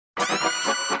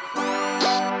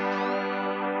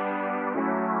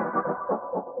Money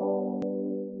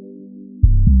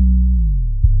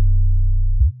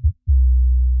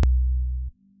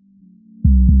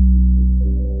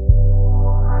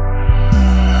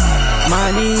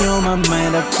on my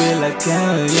mind, I feel like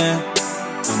hell, yeah.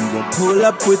 I'm gonna pull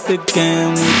up with the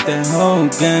gang, with the whole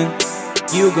gang.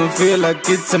 You gon' feel like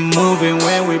it's a movie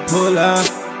when we pull up.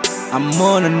 I'm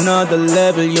on another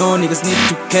level, you niggas need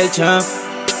to catch up.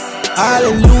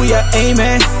 Hallelujah,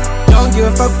 amen. Don't give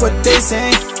a fuck what they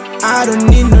say. I don't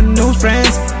need no new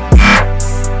friends.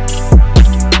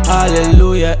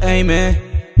 Hallelujah, amen.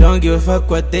 Don't give a fuck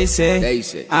what they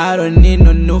say. I don't need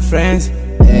no new friends.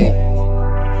 Hey.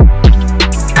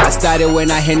 I started when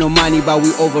I had no money, but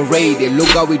we overrated. Look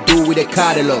how we do with the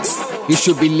catalogs. You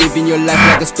should be living your life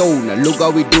like a stoner. Look how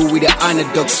we do with the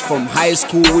underdogs. From high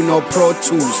school with no pro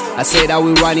tools. I said that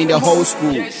we running the whole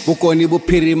school. Bukoni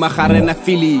bupiri maharena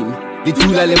film. Di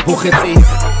dula le bogetse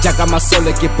jaka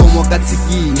masole ke pomo ka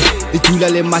tsikini. Di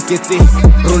dula le maketse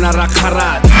rona ra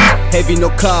kharat. Heavy no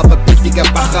club but piti ka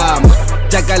pagama.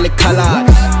 Jaka le khalad.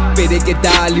 Pede ke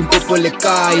dali mpopo le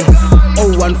kai.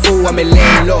 014 I'm a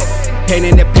landlord. Pen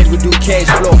in the pen we do cash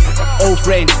flow. Old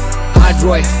friend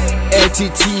Adroit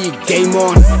LTT, game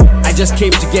on. I just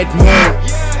came to get more.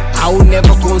 I will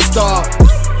never gonna stop.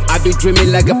 I be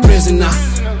dreaming like a prisoner,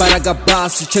 but I got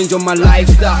bars to change on my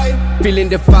lifestyle. Feeling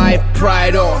the vibe,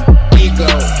 pride or ego.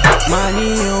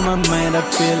 Money on my mind, I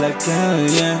feel like hell,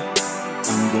 yeah.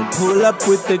 I'm gonna pull up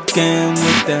with the gang,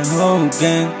 with the whole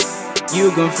gang.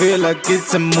 You gon' feel like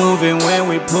it's a movie when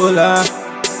we pull up.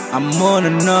 I'm on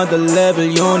another level,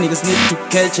 you niggas need to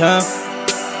catch up.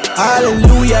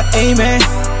 Hallelujah, amen.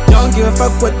 Don't give a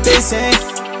fuck what they say.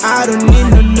 I don't need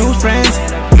no new friends.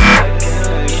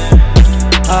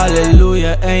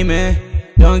 Hallelujah, amen.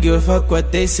 Don't give a fuck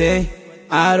what they say.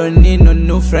 I don't need no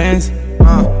new friends.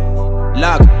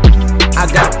 Look, I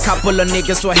got a couple of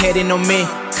niggas who are hating on me.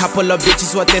 Couple of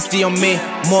bitches who are thirsty on me.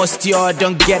 Most y'all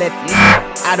don't get it.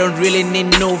 I don't really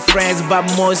need new friends, but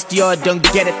most y'all don't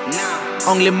get it.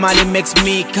 Only money makes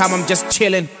me calm, I'm just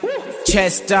chillin'.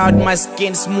 Chest out, my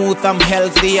skin smooth, I'm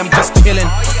healthy, I'm just chillin'.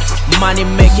 Money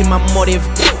making my motive.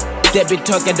 They be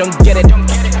talking, don't get it.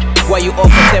 Why you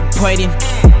over there pointing?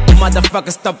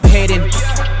 Motherfucker, stop hating.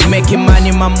 Making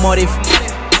money my motive.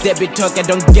 They be talking,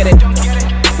 don't get it.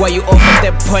 Why you over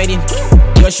there pointing?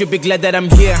 You should be glad that I'm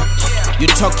here. You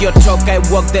talk your talk, I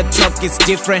walk the talk, it's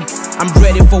different. I'm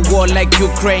ready for war like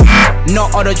Ukraine. No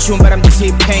auto-tune, but I'm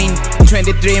T-Pain.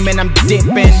 23 man, I'm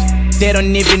dipping. They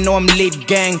don't even know I'm lead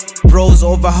gang. Bros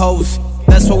over hoes,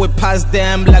 that's why we pass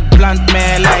them like blunt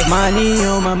man. Like money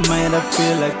on my mind, I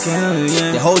feel like hell,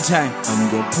 yeah. The whole time I'm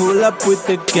gonna pull up with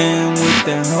the gang, with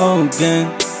the whole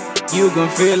gang. You gon'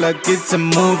 feel like it's a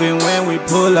movie when we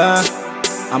pull up.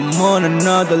 I'm on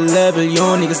another level, you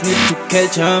niggas need to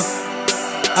catch up.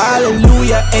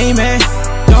 Hallelujah, amen.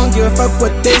 Don't give a fuck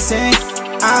what they say.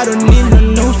 I don't need no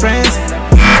new friends.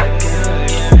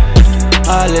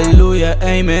 Hallelujah,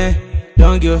 amen.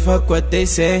 Don't give a fuck what they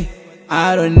say.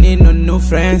 I don't need no new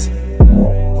friends.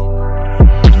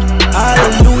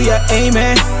 Hallelujah,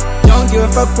 amen. Don't give a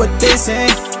fuck what they say.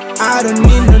 I don't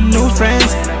need no new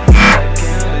friends.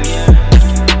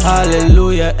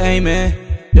 Hallelujah, amen.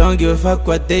 Don't give a fuck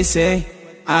what they say.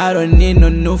 I don't need no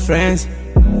new friends.